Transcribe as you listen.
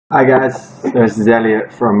Hi guys, this is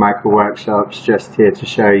Elliot from Microworkshops, just here to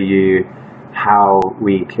show you how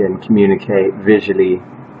we can communicate visually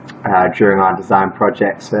during our design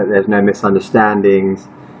projects so that there's no misunderstandings,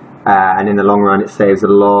 and in the long run it saves a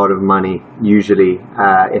lot of money usually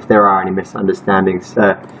if there are any misunderstandings.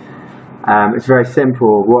 So it's very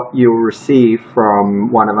simple. What you'll receive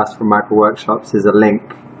from one of us from Microworkshops is a link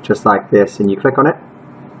just like this, and you click on it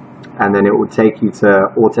and then it will take you to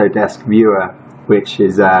Autodesk Viewer, which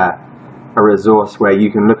is a resource where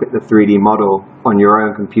you can look at the 3D model on your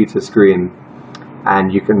own computer screen,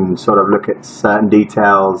 and you can sort of look at certain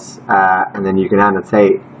details and then you can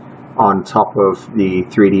annotate on top of the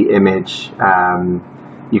 3D image.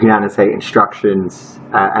 You can annotate instructions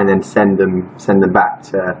and then send them back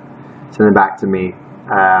to me,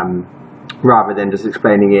 rather than just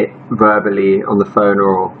explaining it verbally on the phone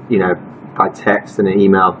or by text and an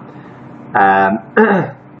email.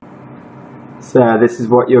 So this is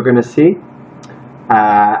what you're going to see,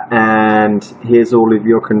 and here's all of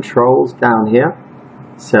your controls down here.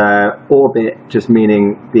 So orbit just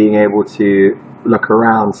meaning being able to look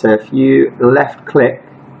around. So if you left click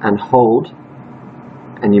and hold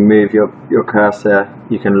and you move your cursor,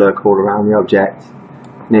 you can look all around the object.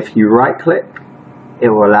 And if you right click, it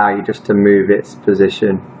will allow you just to move its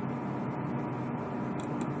position.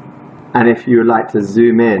 And if you would like to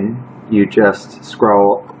zoom in, you just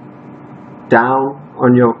scroll down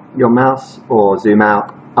on your mouse or zoom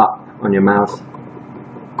out up on your mouse.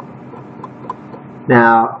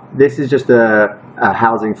 Now this is just a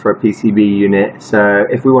housing for a PCB unit, so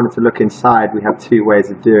if we wanted to look inside, we have two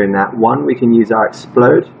ways of doing that. One, we can use our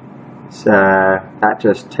explode, so that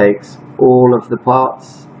just takes all of the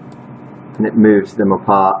parts and it moves them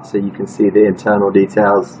apart so you can see the internal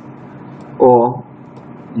details. Or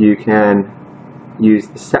you can use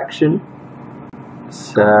the section.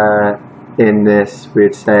 So in this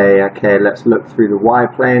we'd say, okay, let's look through the Y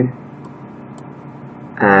plane,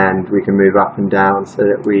 and we can move up and down so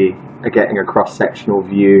that we are getting a cross-sectional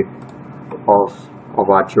view of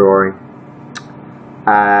our drawing.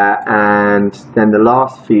 And then the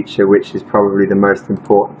last feature, which is probably the most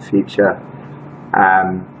important feature,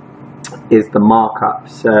 is the markup.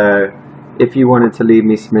 So if you wanted to leave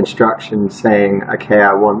me some instructions saying, okay,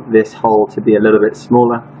 I want this hole to be a little bit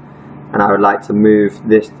smaller, and I would like to move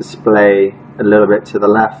this display a little bit to the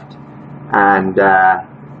left, and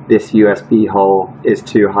this USB hole is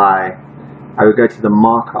too high, I would go to the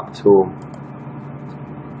markup tool,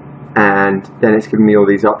 and then it's giving me all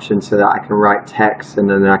these options so that I can write text, and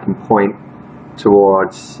then I can point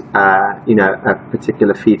towards a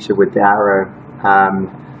particular feature with the arrow.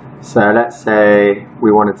 So let's say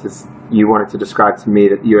you wanted to describe to me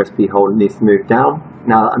that the USB hole needs to move down.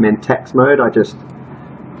 Now that I'm in text mode, I just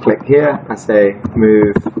click here, I say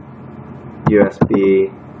move USB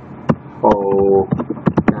hole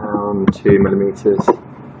down 2 millimeters,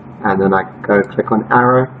 and then I go click on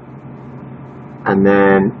arrow, and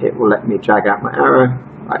then it will let me drag out my arrow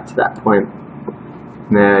right to that point.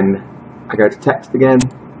 And then I go to text again,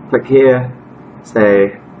 click here,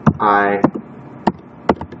 say I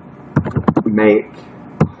make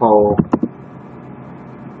hole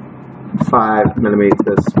 5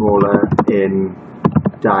 millimeters smaller in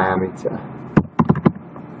diameter,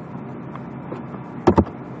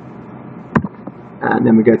 and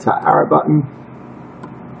then we go to our arrow button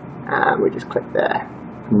and we just click there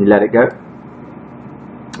and you let it go,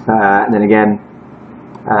 and then again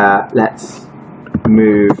let's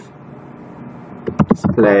move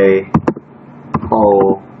display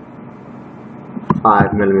hole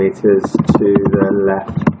 5 millimeters to the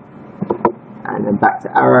left, and then back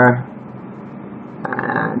to arrow,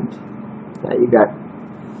 and there you go.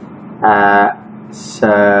 So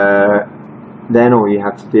then all you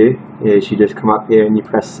have to do is you just come up here and you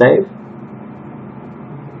press save.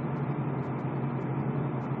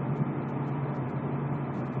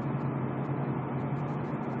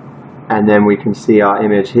 And then we can see our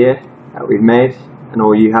image here that we've made, and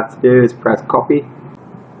all you have to do is press copy,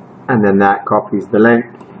 and then that copies the link,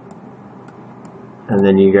 and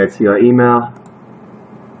then you go to your email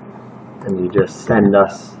and you just send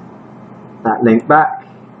us that link back,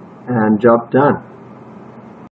 and job done.